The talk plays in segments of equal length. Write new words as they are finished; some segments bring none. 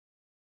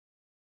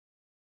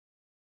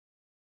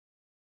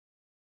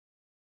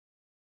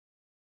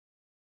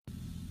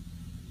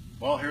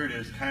Well, here it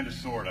is, kind of,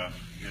 sort of.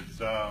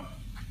 It's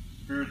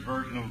Spirit's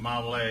version of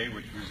Model A,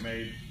 which we've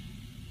made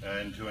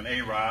into an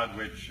A-Rod,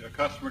 which a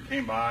customer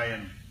came by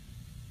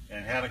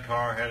and had a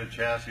car, had a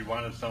chassis,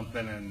 wanted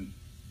something, and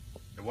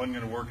it wasn't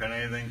going to work on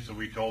anything, so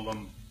we told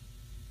them,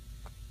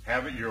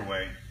 have it your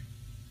way.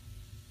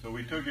 So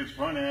we took his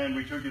front end,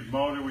 we took his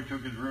motor, we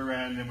took his rear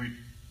end, and we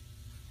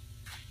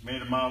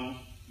made a Model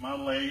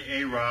A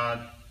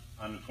A-Rod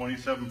on the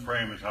 27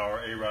 frame is how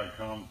our A-Rod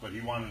comes, but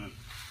he wanted to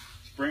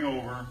spring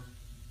over,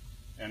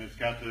 and it's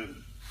got the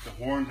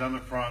horns on the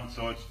front,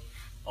 so it's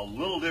a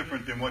little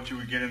different than what you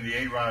would get in the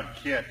A-Rod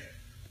kit,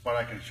 but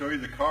I can show you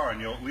the car and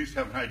you'll at least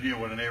have an idea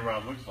what an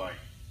A-Rod looks like.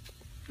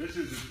 This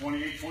is a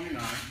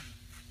 2829,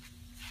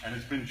 and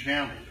it's been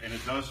channeled, and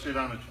it does sit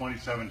on a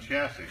 27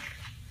 chassis,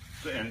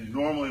 and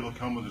normally it'll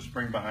come with a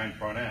spring behind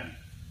front end.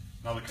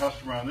 Now the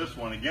customer on this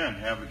one, again,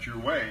 have it your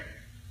way,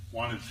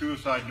 wanted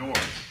suicide doors.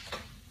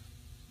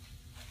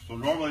 So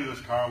normally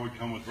this car would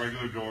come with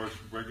regular doors,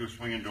 regular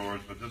swinging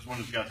doors, but this one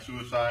has got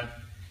suicide,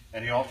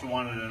 and he also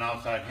wanted an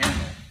outside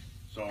handle.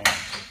 So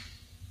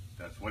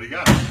that's what he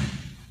got.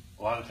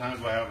 A lot of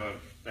times we'll have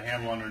the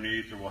handle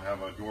underneath, or we'll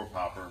have a door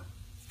popper.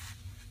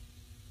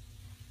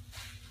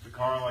 The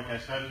car, like I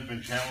said, has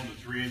been channeled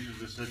to 3 inches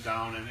to sit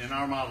down, and in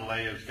our Model A,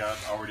 it's got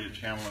already a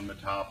channel in the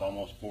top,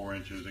 almost 4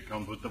 inches. It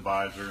comes with the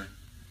visor.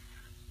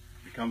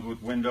 It comes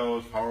with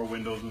windows, power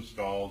windows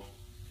installed.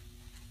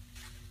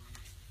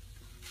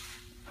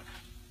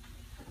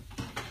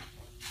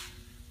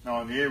 Now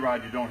on the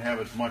A-Rod, you don't have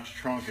as much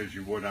trunk as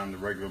you would on the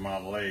regular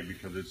Model A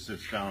because it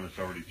sits down, it's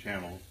already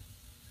channeled.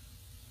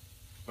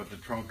 But the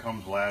trunk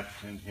comes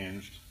latched and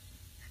hinged.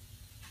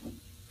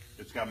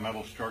 It's got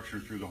metal structure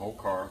through the whole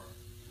car.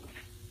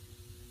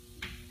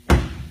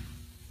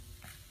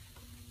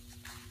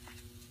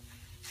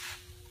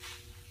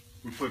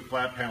 We put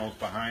flat panels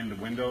behind the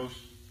windows,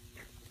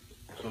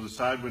 so the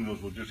side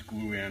windows will just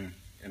glue in,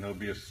 and there'll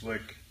be a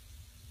slick,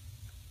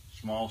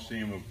 small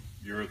seam of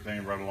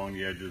urethane right along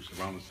the edges,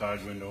 around the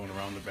side window and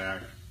around the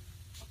back.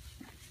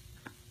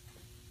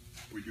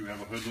 We do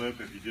have a hood lip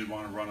if you did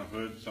want to run a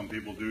hood. Some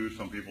people do,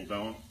 some people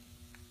don't.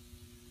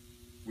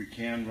 We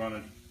can run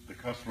it, the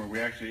customer, we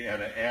actually had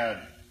to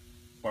add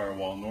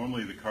firewall.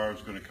 Normally the car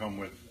is going to come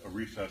with a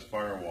recessed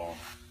firewall.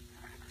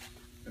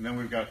 And then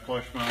we've got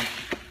flush mount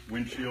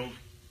windshield.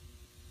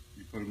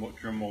 You put a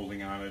trim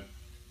molding on it.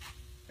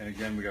 And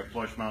again, we got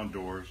flush mount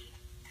doors.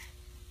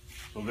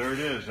 So there it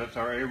is. That's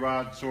our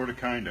A-Rod, sorta,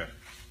 kinda.